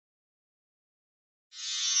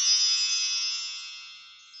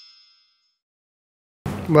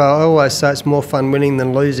Well, I always say it's more fun winning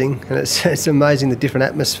than losing, and it's amazing the different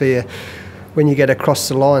atmosphere when you get across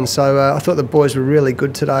the line. So I thought the boys were really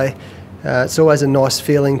good today. It's always a nice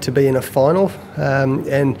feeling to be in a final,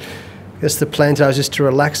 and I guess the plan today is just to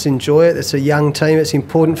relax, enjoy it. It's a young team. It's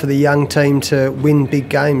important for the young team to win big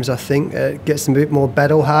games, I think. It gets them a bit more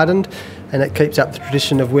battle-hardened, and it keeps up the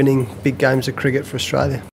tradition of winning big games of cricket for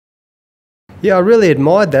Australia. Yeah, I really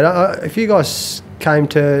admired that. If you guys came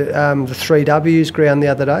to the 3Ws ground the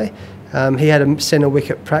other day, he had a centre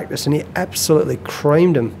wicket practice and he absolutely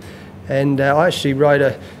creamed them. And I actually wrote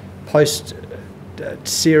a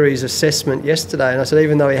post-series assessment yesterday, and I said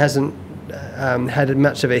even though he hasn't had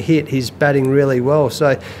much of a hit, he's batting really well. So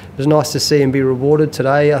it was nice to see him be rewarded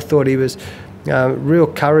today. I thought he was real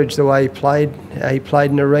courage the way he played. He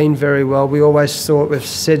played Nareen very well. We always thought, we've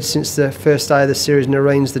said since the first day of the series,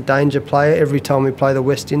 Nareen's the danger player. Every time we play the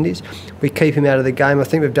West Indies, we keep him out of the game. I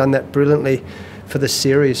think we've done that brilliantly for the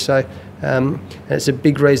series. So and it's a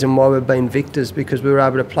big reason why we've been victors, because we were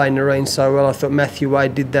able to play Nareen so well. I thought Matthew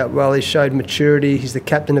Wade did that well. He showed maturity. He's the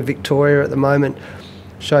captain of Victoria at the moment.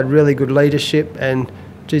 Showed really good leadership, and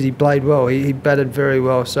geez, he played well. He batted very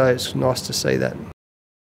well, so it's nice to see that.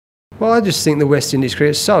 Well, I just think the West Indies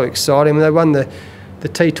cricket is so exciting. I mean, they won the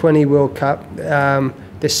T20 World Cup.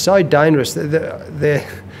 They're so dangerous. They're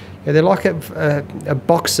like a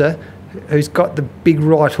boxer who's got the big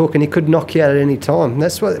right hook, and he could knock you out at any time. And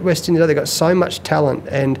that's what West Indies are. They've got so much talent,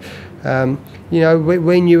 and you know,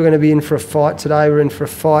 we knew we were going to be in for a fight today. We're in for a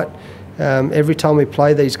fight every time we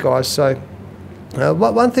play these guys. So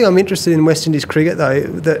one thing I'm interested in West Indies cricket, though,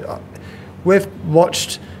 that we've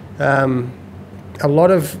watched had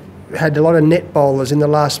a lot of net bowlers in the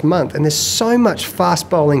last month, and there's so much fast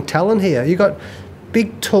bowling talent here. You've got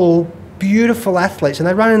big, tall, beautiful athletes, and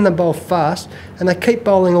they run in the bowl fast, and they keep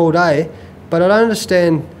bowling all day. But I don't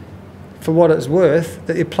understand, for what it's worth,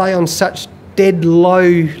 that you play on such dead, low,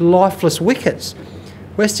 lifeless wickets.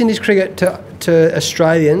 West Indies cricket to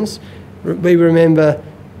Australians, we remember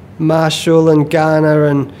Marshall and Garner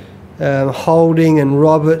and Holding and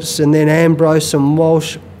Roberts, and then Ambrose and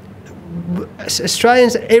Walsh.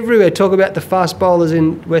 Australians everywhere talk about the fast bowlers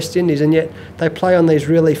in West Indies, and yet they play on these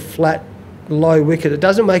really flat, low wickets. It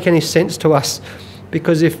doesn't make any sense to us,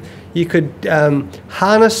 because if you could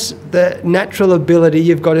harness the natural ability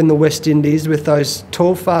you've got in the West Indies with those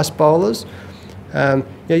tall, fast bowlers,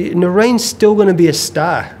 Nareen's still going to be a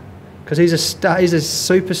star, because he's a star. He's a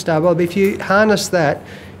superstar bowler. But if you harness that,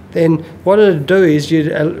 then what it'd do is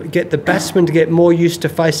you'd get the batsmen to get more used to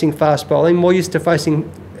facing fast bowling, more used to facing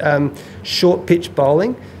short pitch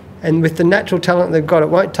bowling, and with the natural talent they've got, it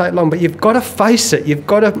won't take long. But you've got to face it. You've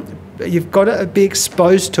got to be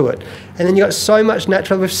exposed to it, and then you've got so much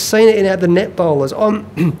natural. We've seen it in the net bowlers. I'm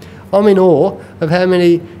in awe of how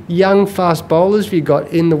many young fast bowlers we've got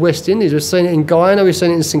in the West Indies. We've seen it in Guyana, we've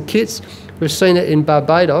seen it in St Kitts, we've seen it in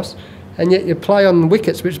Barbados, and yet you play on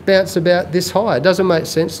wickets which bounce about this high. It doesn't make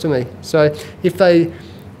sense to me. So if they,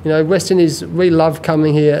 West Indies, we love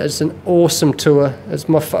coming here. It's an awesome tour. It's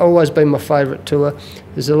always been my favourite tour.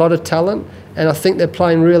 There's a lot of talent, and I think they're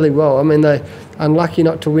playing really well. I mean, they're unlucky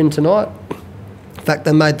not to win tonight. In fact,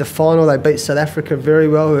 they made the final. They beat South Africa very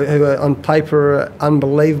well, who are on paper are an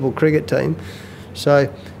unbelievable cricket team.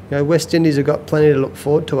 So, West Indies have got plenty to look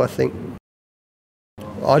forward to, I think.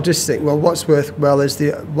 I just think, well, what's worth well is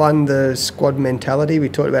the squad mentality. We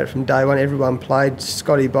talked about it from day one. Everyone played.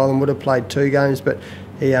 Scotty Boland would have played 2 games, but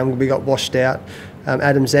we got washed out.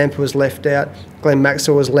 Adam Zampa was left out. Glenn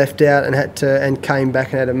Maxwell was left out and came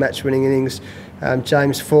back and had a match-winning innings.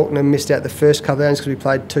 James Faulkner missed out the first couple of games because we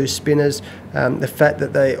played 2 spinners. The fact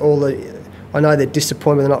that I know they're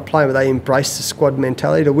disappointed they're not playing, but they embrace the squad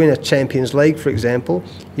mentality. To win a Champions League, for example,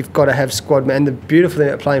 you've got to have squad. And the beautiful thing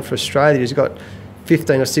about playing for Australia is you've got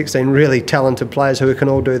 15 or 16 really talented players who can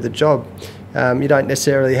all do the job. You don't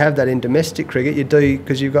necessarily have that in domestic cricket. You do,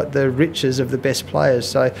 because you've got the riches of the best players.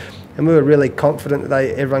 So, and we were really confident that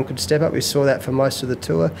everyone could step up. We saw that for most of the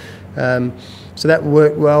tour. So that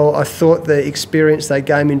worked well. I thought the experience they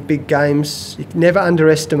gave in big games, you can never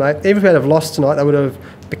underestimate. Even if they'd have lost tonight, they would have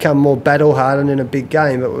become more battle-hardened in a big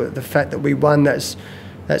game. But the fact that we won, that's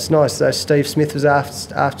nice. So Steve Smith was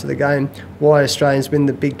asked after the game why Australians win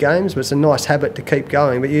the big games, but it's a nice habit to keep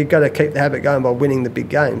going. But you've got to keep the habit going by winning the big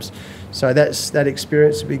games. So that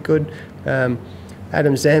experience would be good.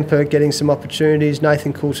 Adam Zampa getting some opportunities,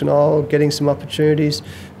 Nathan Coulter-Nile getting some opportunities.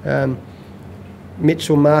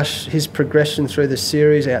 Mitchell Marsh, his progression through the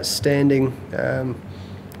series, outstanding.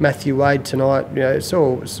 Matthew Wade tonight, it's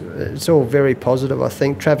all very positive, I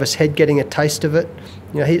think. Travis Head getting a taste of it.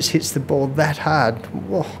 He hits the ball that hard.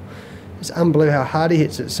 Whoa, it's unbelievable how hard he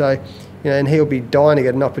hits it. So and he'll be dying to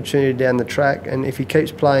get an opportunity down the track. And if he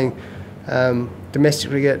keeps playing domestic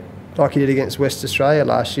cricket like he did against West Australia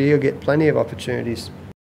last year, he'll get plenty of opportunities.